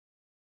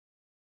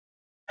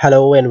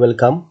Hello and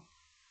welcome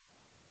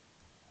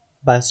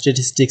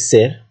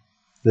বায়োস্ট্যাটিস্টিক্সের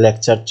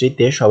lecture 3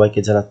 তে সবাইকে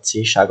জানাচ্ছি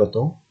স্বাগত।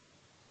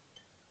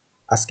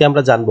 আজকে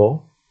আমরা জানব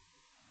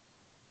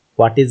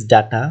what is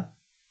data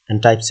and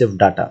types of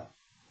data.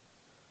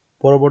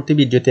 পরবর্তী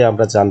ভিডিওতে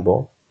আমরা জানব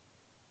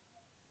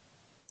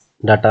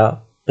ডাটা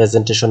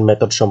প্রেজেন্টেশন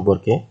মেথড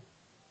সম্পর্কে।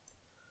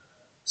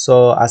 সো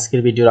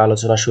আজকের ভিডিওর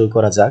আলোচনা শুরু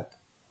করা যাক।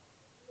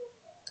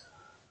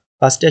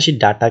 ফার্স্টে আসি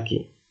ডাটা কি।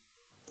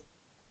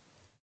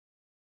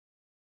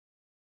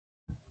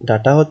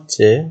 ডাটা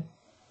হচ্ছে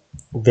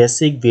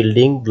basic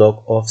building block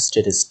of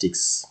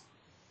statistics.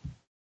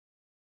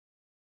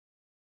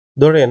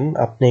 ধরেন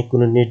আপনি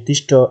কোনো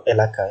নির্দিষ্ট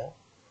এলাকায়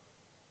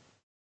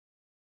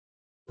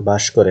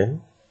বাস করেন,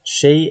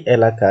 সেই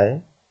এলাকায়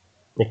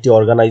একটি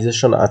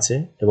অর্গানাইজেশন আছে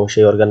এবং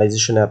সেই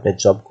অর্গানাইজেশনে আপনি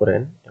জব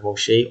করেন এবং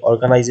সেই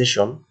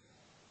অর্গানাইজেশন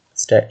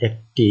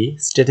একটি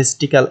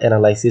স্ট্যাটিস্টিক্যাল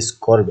অ্যানালাইসিস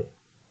করবে।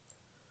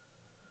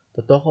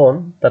 তো তখন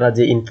তারা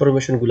যে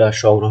ইনফরমেশনগুলো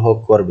সংগ্রহ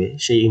করবে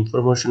সেই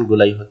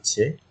ইনফরমেশনগুলাই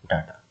হচ্ছে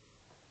ডাটা।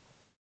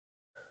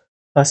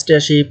 ফার্স্টে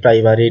আসি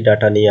প্রাইমারি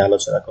ডাটা নিয়ে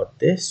আলোচনা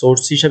করতে।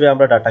 সোর্স হিসেবে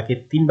আমরা ডাটাকে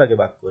 3 ভাগে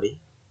ভাগ করি।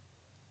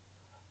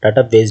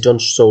 Data based on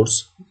source,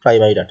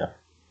 primary data.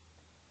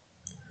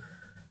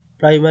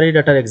 Primary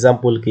ডাটার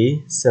এক্সাম্পল কি?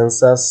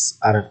 সেন্সাস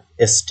আর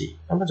এসটি।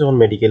 আমরা যখন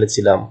মেডিকেলে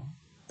ছিলাম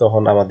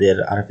তখন আমাদের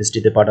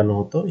আরএফএসটিতে পাঠানো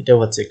হতো, এটাও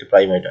হচ্ছে একটা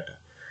প্রাইমারি ডাটা।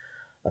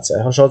 আচ্ছা,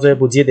 এখন সহজে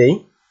বুঝিয়ে দেই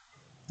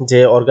যে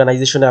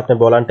অর্গানাইজেশনে আপনি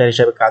ভলান্টিয়ার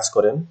হিসেবে কাজ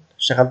করেন,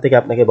 সেখান থেকে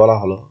আপনাকে বলা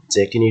হলো যে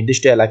একটি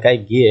নির্দিষ্ট এলাকায়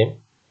গিয়ে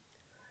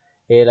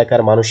এই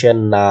এলাকার মানুষের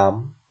নাম,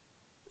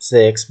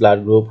 sex, blood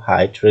group,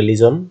 height,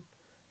 religion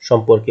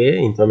সম্পর্কে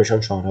ইনফরমেশন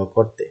সংগ্রহ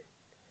করতে।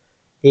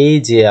 এই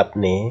যে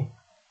আপনি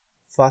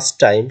ফার্স্ট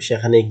টাইম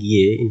সেখানে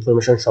গিয়ে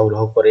ইনফরমেশন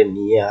সংগ্রহ করে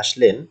নিয়ে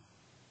আসলেন,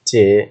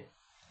 যে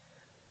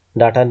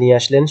ডাটা নিয়ে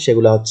আসলেন,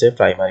 সেগুলো হচ্ছে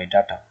প্রাইমারি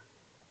ডাটা।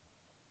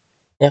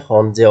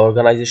 এখন যে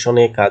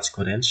অর্গানাইজেশনে কাজ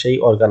করেন সেই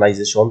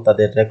অর্গানাইজেশন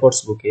তাদের রেকর্ডস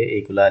বুকে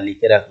এইগুলা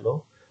লিখে রাখলো,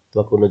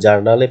 অথবা কোনো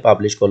জার্নালে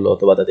পাবলিশ করলো,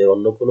 অথবা তাদের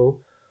অন্য কোনো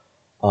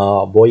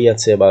বই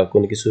আছে বা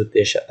কোনো কিছুতে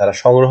তারা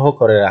সংগ্রহ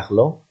করে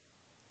রাখলো।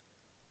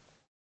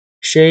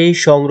 সেই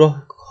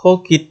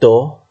সংগ্রহকৃত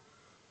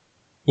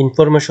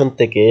ইনফরমেশন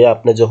থেকে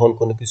আপনি যখন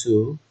কোনো কিছু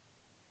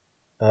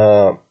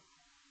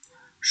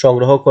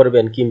সংগ্রহ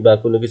করবেন কিংবা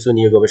কোনো কিছু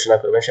নিয়ে গবেষণা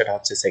করবেন, সেটা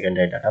হচ্ছে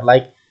সেকেন্ডারি ডাটা।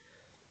 লাইক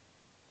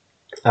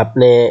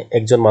আপনি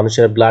একজন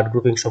মানুষের ব্লাড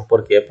গ্রুপিং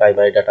সম্পর্কে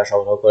প্রাইমারি ডাটা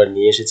সংগ্রহ করে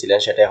নিয়ে এসেছিলেন,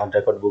 সেটা এখন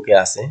রেকর্ড বুকে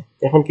আছে।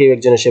 এখন কেউ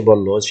একজন এসে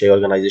বলল সেই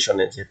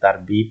অর্গানাইজেশনে যে তার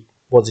বি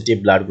পজিটিভ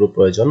ব্লাড গ্রুপ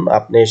প্রয়োজন,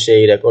 আপনি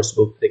সেই রেকর্ডস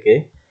বুক থেকে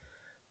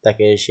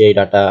তাকে সেই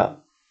ডাটা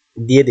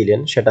দিয়ে দিলেন,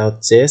 সেটা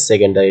হচ্ছে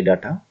সেকেন্ডারি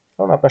ডাটা।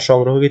 কারণ আপনার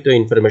সংগ্রহকৃত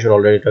ইনফরমেশন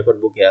অলরেডি রেকর্ড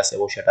বুকে আছে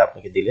এবং সেটা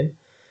আপনাকে দিলেন,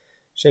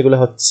 সেগুলো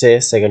হচ্ছে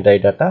secondary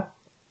data.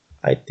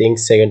 I think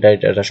secondary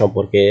data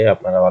সম্পর্কে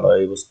আপনারা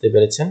ভালোভাবে বুঝতে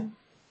পেরেছেন।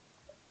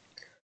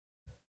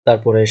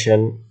 তারপরে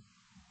এসেন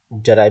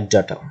ডেরাইভ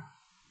ডাটা।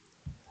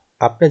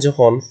 আপনি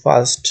যখন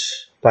ফার্স্ট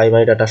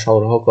প্রাইমারি ডাটা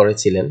সংগ্রহ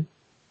করেছিলেন,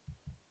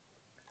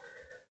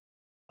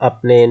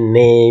 আপনি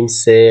name,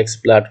 sex,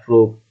 blood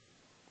group,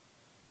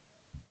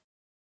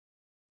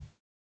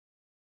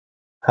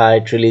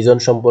 height, religion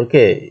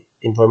সম্পর্কে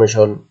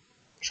ইনফরমেশন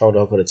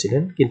সংগ্রহ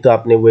করেছিলেন, কিন্তু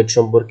আপনি ওয়েট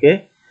সম্পর্কে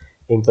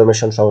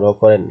ইনফরমেশন সংগ্রহ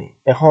করেননি।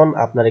 এখন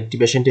আপনার একটি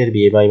পেশেন্টের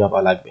বিএমআই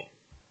মাপা লাগবে।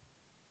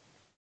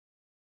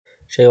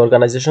 সেই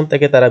অর্গানাইজেশন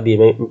থেকে তারা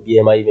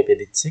বিএমআই মেপে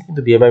দিচ্ছে,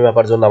 কিন্তু বিএমআই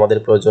মাপার জন্য আমাদের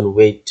প্রয়োজন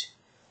ওয়েট।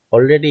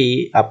 অলরেডি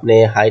আপনি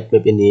হাইট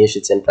মেপে নিয়ে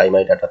এসেছেন,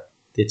 প্রাইমারি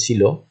ডাটাতে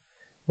ছিল,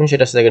 এবং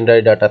সেটা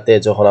সেকেন্ডারি ডাটাতে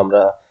যখন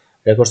আমরা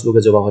রেকর্ডস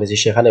বুকে জমা করেছি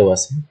সেখানেও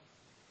আছে।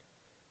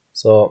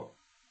 সো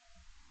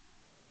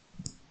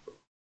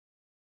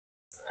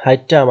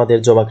হাইটটা আমাদের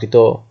জমাকৃত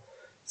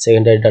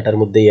সেকেন্ডারি ডাটার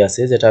মধ্যেই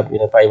আছে, যেটা আপনি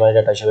প্রাইমারি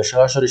ডাটা হিসেবে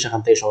সরাসরি সেখান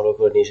থেকে সংগ্রহ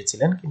করে নিয়ে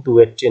এসেছিলেন, কিন্তু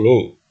ওয়েটটি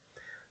নেই।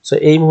 সো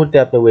এই মুহূর্তে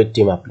আপনি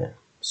ওয়েটটি মাপলেন।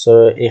 সো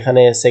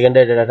এখানে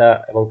সেকেন্ডারি ডাটা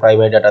এবং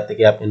প্রাইমারি ডাটা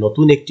থেকে আপনি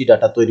নতুন একটি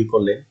ডাটা তৈরি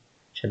করলেন,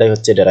 সেটাই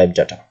হচ্ছে ডেরাইভ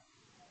ডাটা।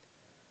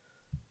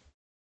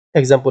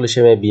 এক্সাম্পল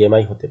হিসেবে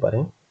বিএমআই হতে পারে।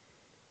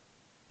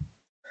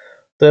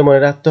 তো মনে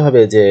রাখতে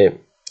হবে যে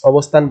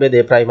অবস্থান ভেদে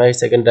প্রাইমারি,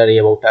 সেকেন্ডারি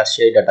এবং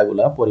টারশিয়ারি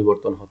ডাটাগুলো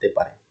পরিবর্তন হতে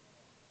পারে।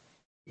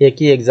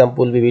 একই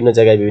এক্সাম্পল বিভিন্ন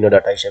জায়গায় বিভিন্ন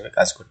ডাটা হিসেবে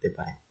কাজ করতে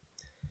পারে।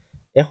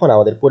 এখন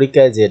আমাদের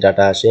পরীক্ষায় যে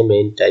ডাটা আসে,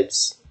 মেইন টাইপস,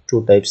 2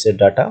 টাইপসের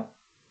ডাটা,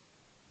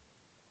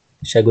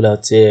 সেগুলো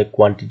হচ্ছে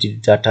quantitative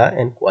data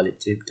and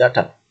qualitative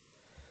data.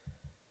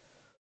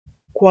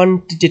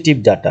 Quantitative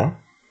data,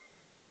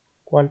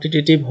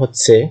 quantitative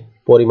হচ্ছে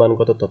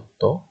পরিমাণগত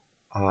তথ্য,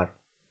 আর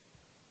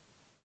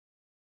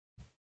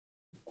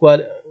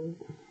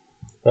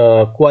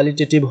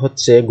কোয়ালিটেটিভ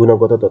হচ্ছে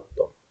গুণগত তথ্য।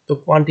 তো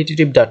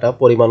কোয়ান্টিটেটিভ ডাটা,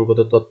 পরিমাণগত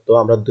তথ্য,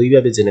 আমরা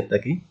দুইভাবে জেনে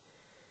থাকি।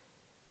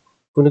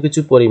 কোনো কিছু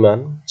পরিমাণ,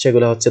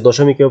 সেগুলো হচ্ছে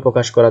দশমিকেও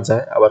প্রকাশ করা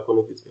যায়, আবার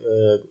কোনো কিছু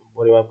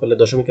পরিমাপ করলে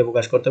দশমিকে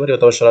প্রকাশ করতে পারি,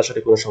 অথবা সরাসরি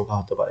কোনো সংখ্যা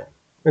হতে পারে।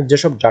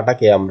 যেসব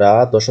ডাটাকে আমরা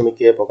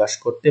দশমিকে প্রকাশ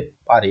করতে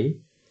পারি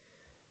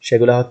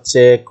সেগুলো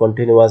হচ্ছে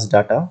কন্টিনিউয়াস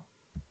ডাটা,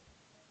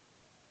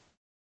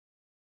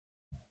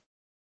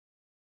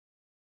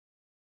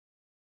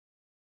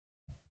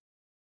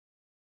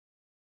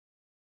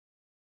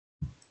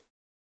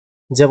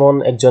 যেমন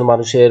একজন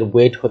মানুষের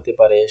ওয়েট হতে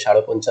পারে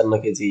 55.5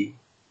 কেজি,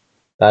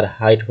 তার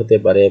হাইট হতে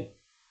পারে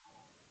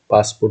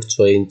 5 ফুট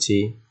 6 ইঞ্চি।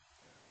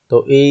 তো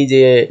এই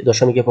যে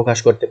দশমিকে প্রকাশ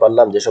করতে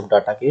পারলাম যেসব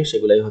ডাটাকে,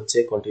 সেগুলাই হচ্ছে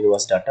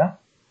কন্টিনিউয়াস ডাটা।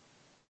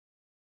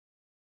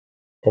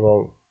 এবং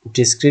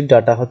ডিসক্রিট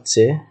ডাটা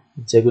হচ্ছে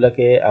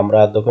যেগুলাকে আমরা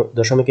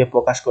দশমিকে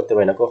প্রকাশ করতে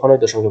পারি না, কখনোই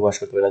দশমিকে প্রকাশ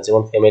করতে পারি না।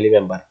 যেমন ফ্যামিলি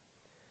মেম্বার,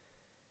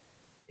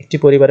 একটি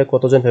পরিবারে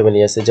কতজন ফ্যামিলি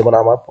আছে, যেমন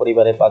আমার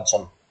পরিবারে 5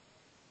 জন,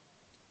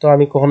 তো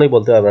আমি কখনোই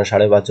বলতে পারবো না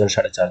 5.5 জন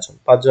 4.5 জন,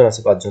 5 জন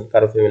আছে 5 জন,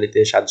 কারো ফ্যামিলিতে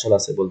 7 জন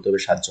আছে বলতে হবে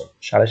 7 জন,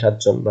 7.5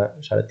 জন বা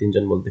 3.5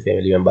 জন বলতে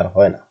ফ্যামিলি মেম্বার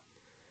হয় না।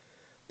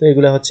 তো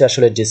এগুলা হচ্ছে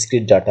আসলে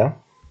ডিসক্রিট ডাটা,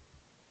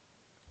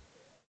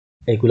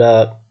 এগুলা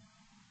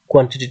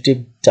কোয়ান্টিটেটিভ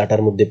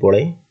ডাটার মধ্যে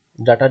পড়ে।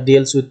 ডাটা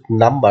ডিলস উইথ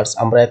নাম্বারস,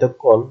 আমরা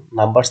এতক্ষণ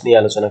নাম্বারস নিয়ে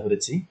আলোচনা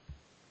করেছি।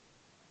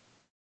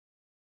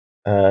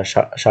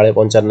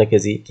 55.5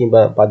 কেজি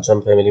কিংবা 5 জন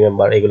ফ্যামিলি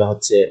মেম্বার, এগুলো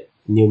হচ্ছে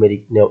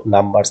নিউমেরিক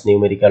নাম্বারস,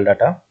 নিউমেরিক্যাল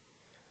ডাটা,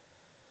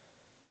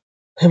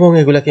 এবং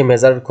এগুলাকে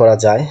মেজার করা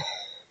যায়।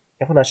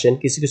 এখন আসেন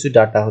কিছু কিছু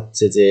ডাটা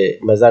হচ্ছে যে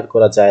মেজার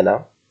করা যায় না,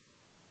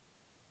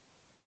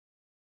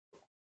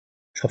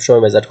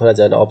 সবসময় মেজার করা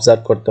যায় না,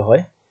 অবজার্ভ করতে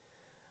হয়।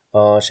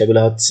 সেগুলো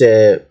হচ্ছে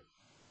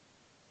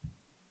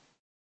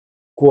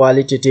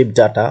কোয়ালিটেটিভ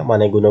ডাটা,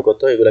 মানে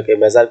গুণগত, এগুলোকে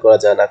মেজার করা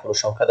যায় না, কোনো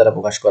সংখ্যা দ্বারা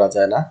প্রকাশ করা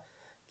যায় না।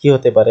 কি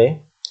হতে পারে?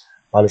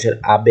 মানুষের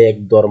আবেগ,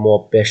 ধর্ম,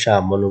 পেশা,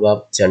 মনোভাব,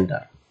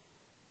 জেন্ডার।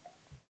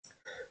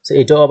 সো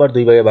এটাও আবার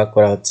দুই ভাগে ভাগ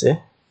করা হচ্ছে,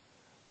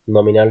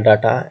 nominal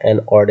data and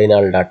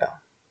ordinal data.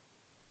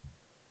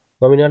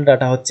 Nominal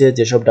data হচ্ছে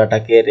যেসব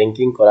ডাটাকে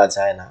র্যাঙ্কিং করা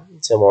যায় না,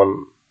 যেমন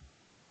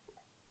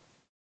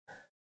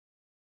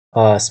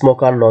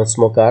smoker, non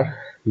smoker,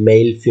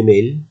 mail,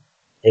 female,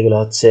 এগুলো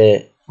হচ্ছে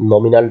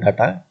নমিনাল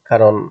ডাটা,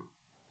 কারণ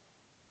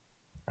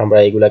আমরা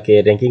এগুলাকে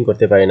র্যাঙ্কিং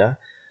করতে পারি না।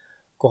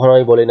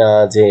 কখনোই বলি না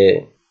যে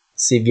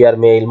severe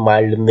mal,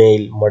 mild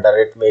mail,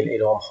 moderate mail,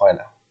 এরকম হয়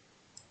না।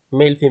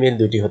 মেল ফিমেল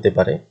দুটি হতে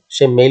পারে,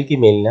 সে মেল কি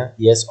মেল না,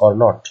 ইয়েস অর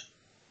নট,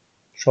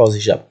 সহজ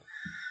হিসাব।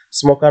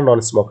 Smoker, non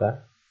smoker,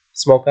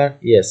 smoker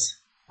yes,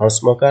 non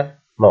smoker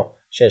no,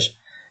 শেষ।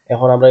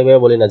 এখন আমরা এইভাবে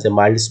বলি না যে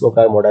mild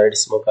smoker, moderate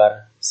smoker,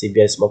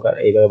 severe smoker,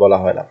 এইভাবে বলা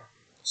হয় না।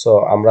 সো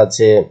আমরা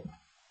যে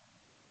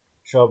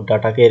সব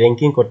ডাটাকে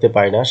র্যাঙ্কিং করতে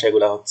পারি না,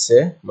 সেগুলো হচ্ছে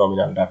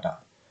নমিনাল ডাটা।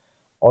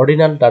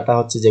 অর্ডিনাল ডাটা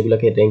হচ্ছে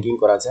যেগুলোকে র্যাঙ্কিং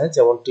করা যায়,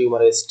 যেমন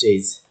টিউমারের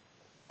স্টেজ,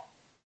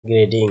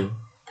 গ্রেডিং,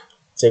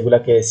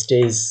 যেগুলোকে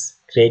স্টেজ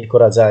গ্রেড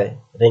করা যায়,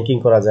 র্যাঙ্কিং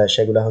করা যায়,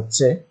 সেগুলো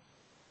হচ্ছে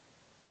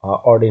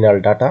অর্ডিনাল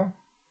ডাটা।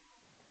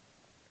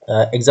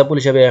 এক্সাম্পল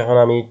হিসেবে এখানে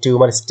আমি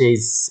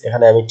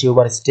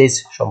টিউমার স্টেজ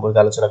সম্পর্কে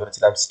আলোচনা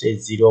করেছিলাম, স্টেজ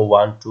 0,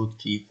 1, 2,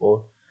 3, 4,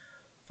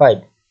 5।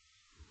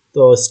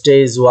 তো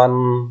স্টেজ 1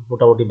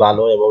 মোটামুটি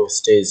ভালো এবং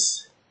স্টেজ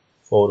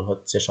 4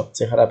 হচ্ছে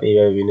সবচেয়ে খারাপ,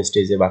 এইভাবে বিভিন্ন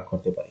স্টেজে ভাগ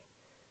করতে পারি।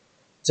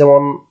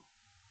 যেমন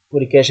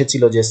পরীক্ষা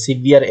এসেছিল যে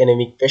সিভিয়ার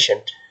অ্যানেমিক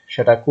পেশেন্ট,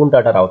 সেটা কোন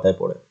ডাটার আওতায়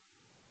পড়ে?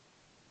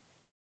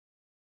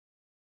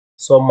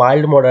 সো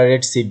মাইল্ড,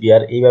 মডারেট,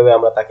 সিভিয়ার, এইভাবে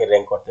আমরা তাকে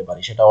র্যাঙ্ক করতে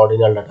পারি, সেটা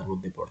অর্ডিনাল ডাটার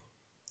মধ্যে পড়ে।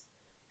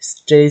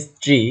 স্টেজ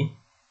 3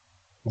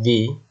 বি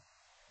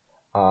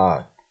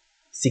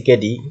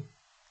সিকেডি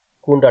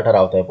কোন ডাটার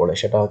আওতায় পড়ে?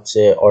 সেটা হচ্ছে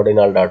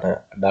অর্ডিনাল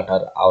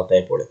ডাটার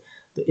আওতায় পড়ে।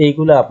 তো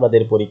এইগুলো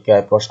আপনাদের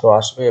পরীক্ষায় প্রশ্ন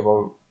আসবে এবং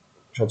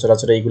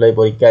সচরাচর এইগুলাই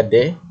পরীক্ষায়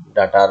দেয়,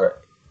 ডাটার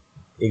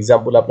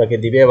এক্সাম্পল আপনাকে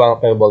দিবে এবং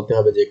আপনাকে বলতে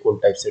হবে যে কোন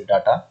টাইপসের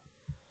ডাটা।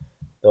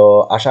 তো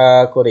আশা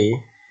করি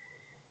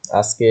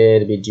আজকের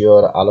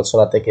ভিডিওর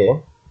আলোচনা থেকে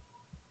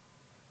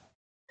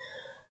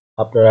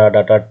আপনারা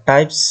ডাটার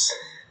টাইপস,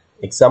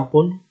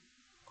 এক্সাম্পল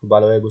খুব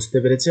ভালোভাবে বুঝতে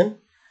পেরেছেন।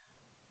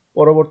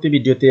 পরবর্তী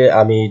ভিডিওতে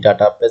আমি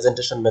ডাটা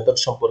প্রেজেন্টেশন মেথড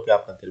সম্পর্কে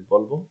আপনাদের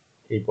বলবো।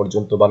 এই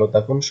পর্যন্ত ভালো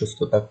থাকুন, সুস্থ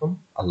থাকুন,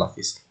 আল্লাহ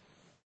হাফিজ।